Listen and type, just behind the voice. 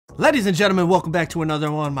Ladies and gentlemen, welcome back to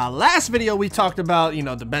another one. My last video, we talked about,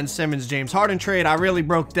 the Ben Simmons, James Harden trade. I really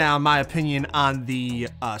broke down my opinion on the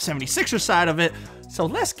 76ers side of it. So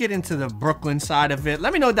let's get into the Brooklyn side of it.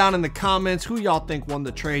 Let me know down in the comments who y'all think won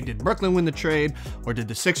the trade. Did Brooklyn win the trade or did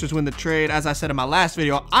the Sixers win the trade? As I said in my last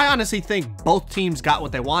video, I honestly think both teams got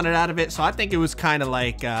what they wanted out of it. So I think it was kind of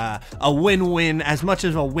like a win-win, as much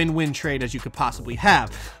as a win-win trade as you could possibly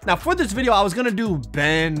have. Now for this video, I was going to do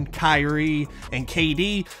Ben, Kyrie, and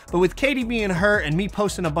KD. But with KD being hurt and me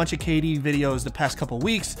posting a bunch of KD videos the past couple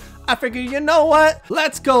weeks, I figured, you know what?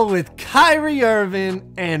 Let's go with Kyrie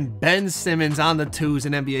Irving and Ben Simmons on the twos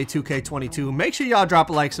in NBA 2K22. Make sure y'all drop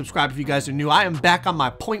a like, subscribe if you guys are new. I am back on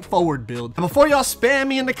my point forward build. And before y'all spam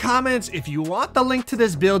me in the comments, if you want the link to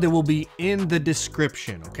this build, it will be in the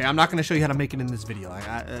description. Okay, I'm not going to show you how to make it in this video.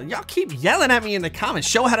 Y'all keep yelling at me in the comments.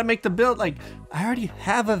 Show how to make the build. Like, I already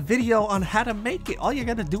have a video on how to make it. All you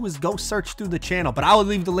got to do is go search through the channel. But I will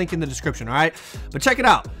leave the link in the description. All right, but check it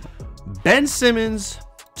out. Ben Simmons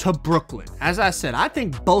to Brooklyn. As I said, I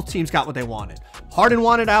think both teams got what they wanted. Harden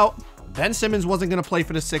wanted out. Ben Simmons wasn't going to play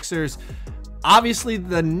for the Sixers. Obviously,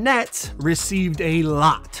 the Nets received a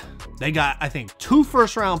lot. They got, I think, 2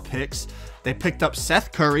 first-round picks. They picked up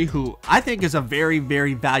Seth Curry, who I think is a very,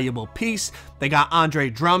 very valuable piece. They got Andre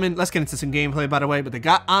Drummond. Let's get into some gameplay, by the way, but they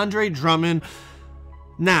got Andre Drummond.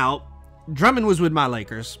 Now, Drummond was with my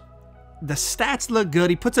Lakers. The stats look good.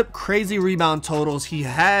 He puts up crazy rebound totals. He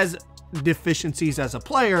has deficiencies as a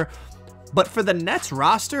player, but for the Nets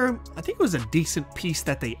roster, I think it was a decent piece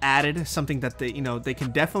that they added, something that they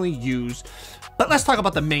can definitely use. But let's talk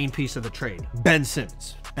about the main piece of the trade. Ben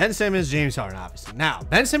Simmons. Ben Simmons, James Harden, obviously. Now,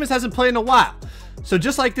 Ben Simmons hasn't played in a while. So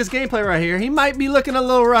just like this gameplay right here, he might be looking a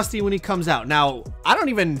little rusty when he comes out. Now, I don't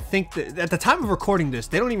even think that at the time of recording this,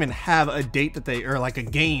 they don't even have a date that they, or like a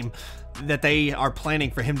game that they are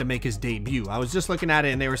planning for him to make his debut. I was just looking at it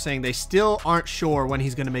and they were saying they still aren't sure when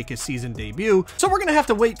he's going to make his season debut. So we're going to have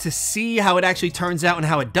to wait to see how it actually turns out and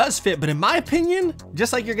how it does fit. But in my opinion,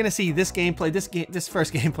 just like you're going to see this gameplay, this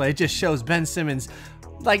first gameplay, it just shows Ben Simmons,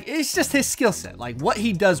 like, it's just his skill set, like what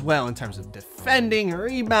he does well in terms of defending,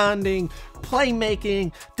 rebounding,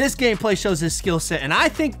 playmaking. This gameplay shows his skill set, and I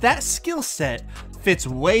think that skill set fits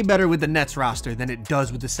way better with the Nets roster than it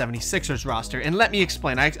does with the 76ers roster. And let me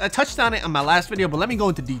explain. I touched on it on my last video, but let me go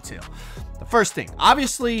into detail. The first thing,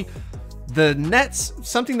 obviously, the Nets,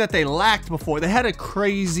 something that they lacked before, they had a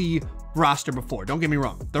crazy roster before. Don't get me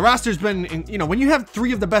wrong. The roster's been, when you have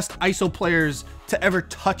 3 of the best ISO players to ever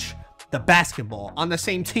touch the basketball on the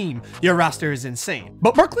same team, your roster is insane.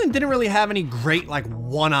 But Brooklyn didn't really have any great like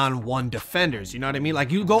one-on-one defenders, you know what I mean?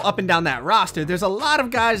 Like, you go up and down that roster, there's a lot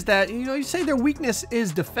of guys that, you say their weakness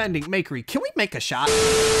is defending. Makery, can we make a shot?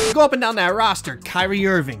 Go up and down that roster, Kyrie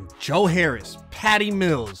Irving, Joe Harris, Patty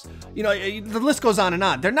Mills, the list goes on and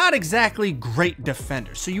on. They're not exactly great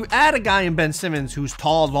defenders. So you add a guy in Ben Simmons who's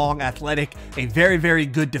tall, long, athletic, a very, very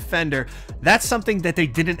good defender. That's something that they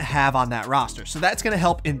didn't have on that roster. So that's going to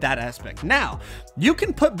help in that aspect. Now, you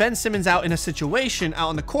can put Ben Simmons out in a situation out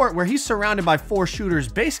on the court where he's surrounded by 4 shooters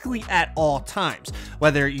basically at all times.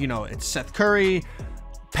 Whether, it's Seth Curry,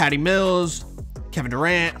 Patty Mills, Kevin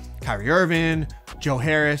Durant, Kyrie Irving, Joe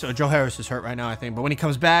Harris. Joe Harris is hurt right now, I think, but when he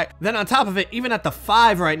comes back, then on top of it, even at the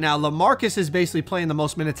 5 right now, LaMarcus is basically playing the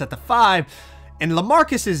most minutes at the 5, and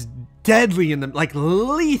LaMarcus is deadly in the, like,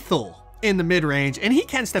 lethal in the mid-range, and he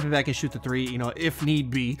can step it back and shoot the 3, if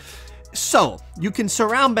need be. So you can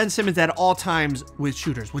surround Ben Simmons at all times with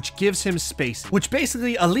shooters, which gives him space, which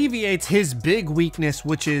basically alleviates his big weakness,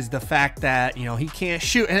 which is the fact that, he can't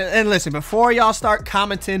shoot. And listen, before y'all start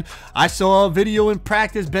commenting, I saw a video in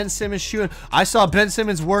practice, Ben Simmons shooting. I saw Ben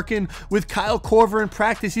Simmons working with Kyle Korver in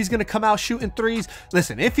practice. He's going to come out shooting 3s.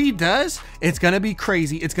 Listen, if he does, it's going to be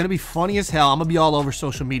crazy. It's going to be funny as hell. I'm going to be all over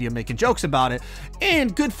social media making jokes about it.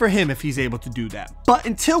 And good for him if he's able to do that. But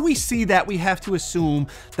until we see that, we have to assume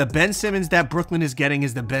the Ben Simmons that Brooklyn is getting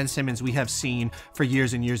is the Ben Simmons we have seen for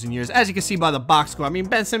years and years and years. As you can see by the box score, I mean,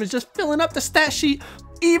 Ben Simmons just filling up the stat sheet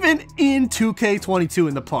even in 2K22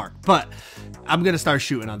 in the park. But I'm going to start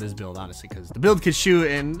shooting on this build, honestly, because the build can shoot,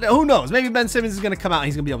 and who knows, maybe Ben Simmons is going to come out and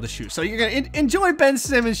he's going to be able to shoot. So you're going to enjoy Ben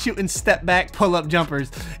Simmons shooting step back, pull up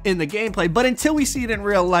jumpers in the gameplay. But until we see it in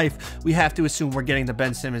real life, we have to assume we're getting the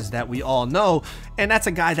Ben Simmons that we all know. And that's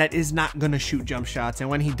a guy that is not going to shoot jump shots. And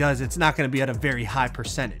when he does, it's not going to be at a very high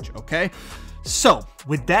percentage. Okay. So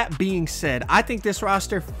with that being said, I think this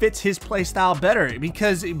roster fits his play style better,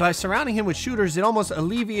 because by surrounding him with shooters, it almost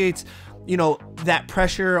alleviates you know, that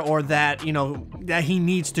pressure or that, you know, that he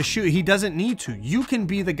needs to shoot. He doesn't need to. You can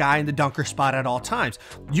be the guy in the dunker spot at all times.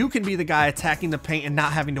 You can be the guy attacking the paint and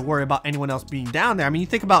not having to worry about anyone else being down there. I mean, you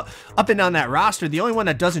think about up and down that roster, the only one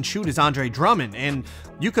that doesn't shoot is Andre Drummond, and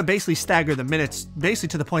you could basically stagger the minutes basically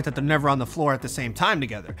to the point that they're never on the floor at the same time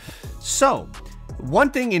together. So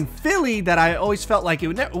one thing in Philly that I always felt like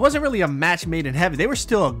it wasn't really a match made in heaven. They were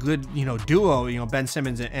still a good, you know, duo, you know, Ben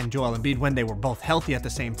Simmons and Joel Embiid when they were both healthy at the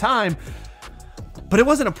same time. But it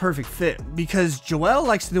wasn't a perfect fit because Joel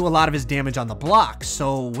likes to do a lot of his damage on the block.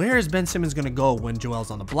 So where is Ben Simmons going to go when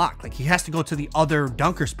Joel's on the block? Like, he has to go to the other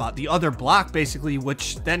dunker spot, the other block basically,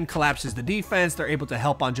 which then collapses the defense. They're able to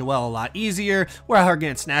help on Joel a lot easier. We're out here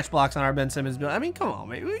getting snatch blocks on our Ben Simmons build. I mean, come on,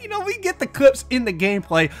 man. You know, we get the clips in the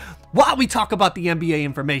gameplay while we talk about the NBA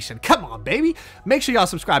information. Come on, baby. Make sure y'all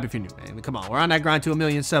subscribe if you're new, man. Come on, we're on that grind to 1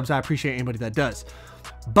 million subs. I appreciate anybody that does.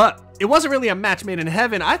 But it wasn't really a match made in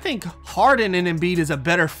heaven. I think Harden and Embiid is a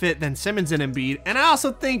better fit than Simmons and Embiid. And I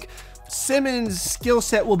also think Simmons' skill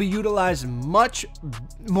set will be utilized much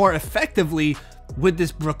more effectively with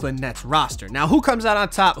this Brooklyn Nets roster. Now, who comes out on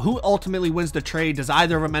top? Who ultimately wins the trade? Does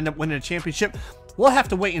either of them end up winning a championship? We'll have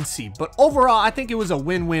to wait and see. But overall, I think it was a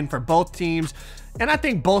win-win for both teams. And I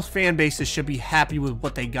think both fan bases should be happy with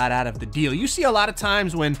what they got out of the deal. You see a lot of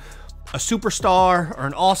times when a superstar or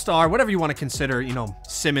an all-star, whatever you want to consider, you know,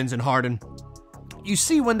 Simmons and Harden, you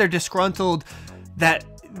see when they're disgruntled that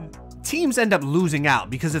teams end up losing out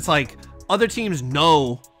because it's like other teams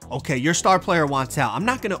know, okay, your star player wants out. I'm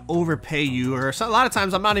not going to overpay you, or a lot of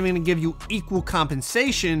times I'm not even going to give you equal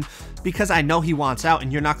compensation because I know he wants out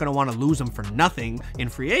and you're not going to want to lose him for nothing in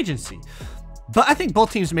free agency. But I think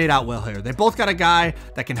both teams made out well here. They both got a guy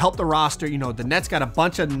that can help the roster. You know, the Nets got a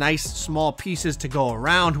bunch of nice small pieces to go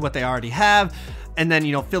around what they already have. And then,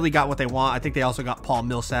 you know, Philly got what they want. I think they also got Paul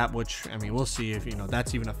Millsap, which, I mean, we'll see if, you know,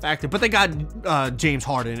 that's even a factor. But they got James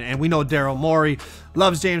Harden, and we know Daryl Morey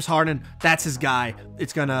loves James Harden. That's his guy.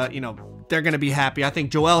 It's gonna, you know, they're gonna be happy. I think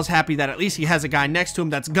Joel's happy that at least he has a guy next to him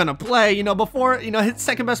that's gonna play. You know, before, you know, his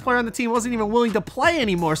second best player on the team wasn't even willing to play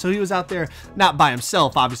anymore, so he was out there not by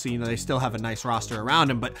himself. Obviously, you know, they still have a nice roster around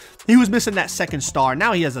him, but he was missing that second star.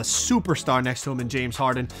 Now he has a superstar next to him in James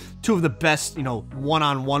Harden, two of the best, you know,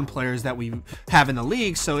 one-on-one players that we have in the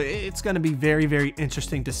league. So it's going to be very, very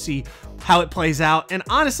interesting to see how it plays out. And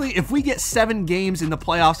honestly, if we get 7 games in the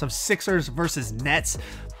playoffs of Sixers versus Nets,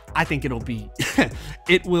 I think it'll be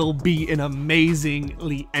it will be an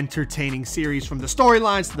amazingly entertaining series. From the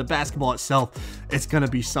storylines to the basketball itself, it's going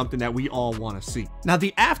to be something that we all want to see. Now,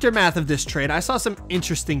 the aftermath of this trade, I saw some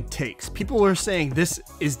interesting takes. People were saying this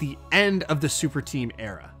is the end of the super team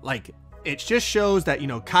era. Like, it just shows that, you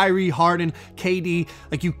know, Kyrie, Harden, KD,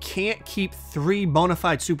 like, you can't keep 3 bona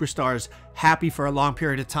fide superstars happy for a long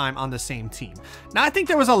period of time on the same team. Now, I think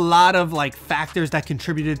there was a lot of like factors that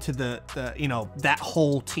contributed to the you know, that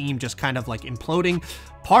whole team just kind of like imploding.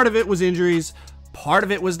 Part of it was injuries. Part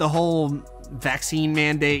of it was the whole vaccine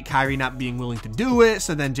mandate, Kyrie not being willing to do it.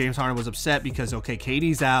 So then James Harden was upset because, okay,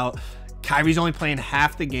 KD's out. Kyrie's only playing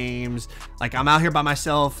half the games. Like, I'm out here by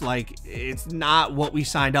myself. Like, it's not what we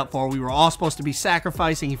signed up for. We were all supposed to be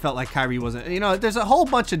sacrificing. He felt like Kyrie wasn't, you know, there's a whole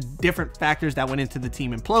bunch of different factors that went into the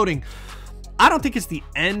team imploding. I don't think it's the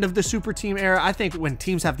end of the super team era. I think when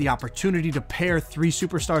teams have the opportunity to pair 3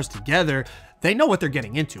 superstars together, they know what they're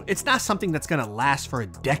getting into. It's not something that's going to last for a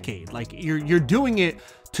decade. Like, you're doing it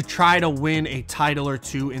to try to win a title or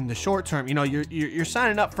 2 in the short term. You know, you're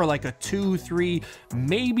signing up for like a 2, 3,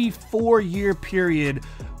 maybe 4-year period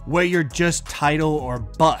where you're just title or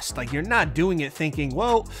bust. Like, you're not doing it thinking,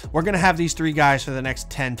 well, we're going to have these 3 guys for the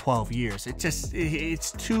next 10, 12 years.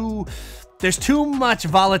 It's too... There's too much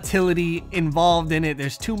volatility involved in it.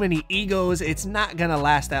 There's too many egos. It's not gonna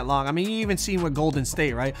last that long. I mean, you even seen with Golden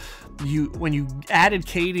State, right? When you added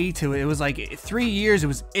KD to it, it was like 3 years. It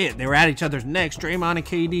was it. They were at each other's necks. Draymond and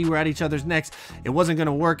KD were at each other's necks. It wasn't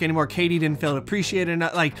gonna work anymore. KD didn't feel appreciated.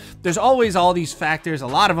 Like, there's always all these factors. A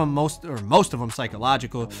lot of them, most of them,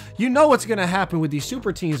 psychological. You know what's gonna happen with these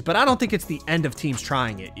super teams, but I don't think it's the end of teams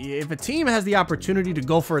trying it. If a team has the opportunity to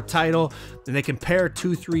go for a title, and they can pair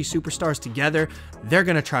 2, 3 superstars together, they're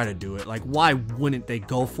gonna try to do it. Like, why wouldn't they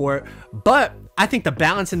go for it? But I think the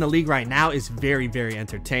balance in the league right now is very, very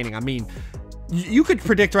entertaining. I mean, you could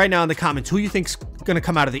predict right now in the comments who you think's gonna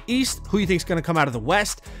come out of the East, who you think's gonna come out of the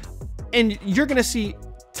West, and you're gonna see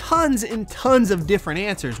tons and tons of different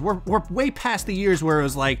answers. We're way past the years where it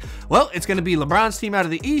was like, well, it's gonna be LeBron's team out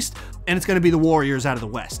of the East and it's gonna be the Warriors out of the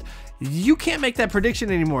West. You can't make that prediction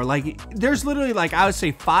anymore. Like, there's literally, like, I would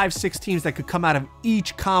say 5, 6 teams that could come out of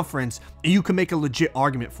each conference and you can make a legit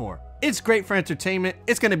argument for. It's great for entertainment.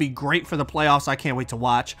 It's going to be great for the playoffs. I can't wait to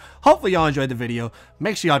watch. Hopefully y'all enjoyed the video.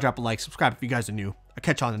 Make sure y'all drop a like, subscribe if you guys are new. I'll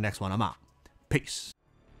catch y'all on the next one. I'm out. Peace.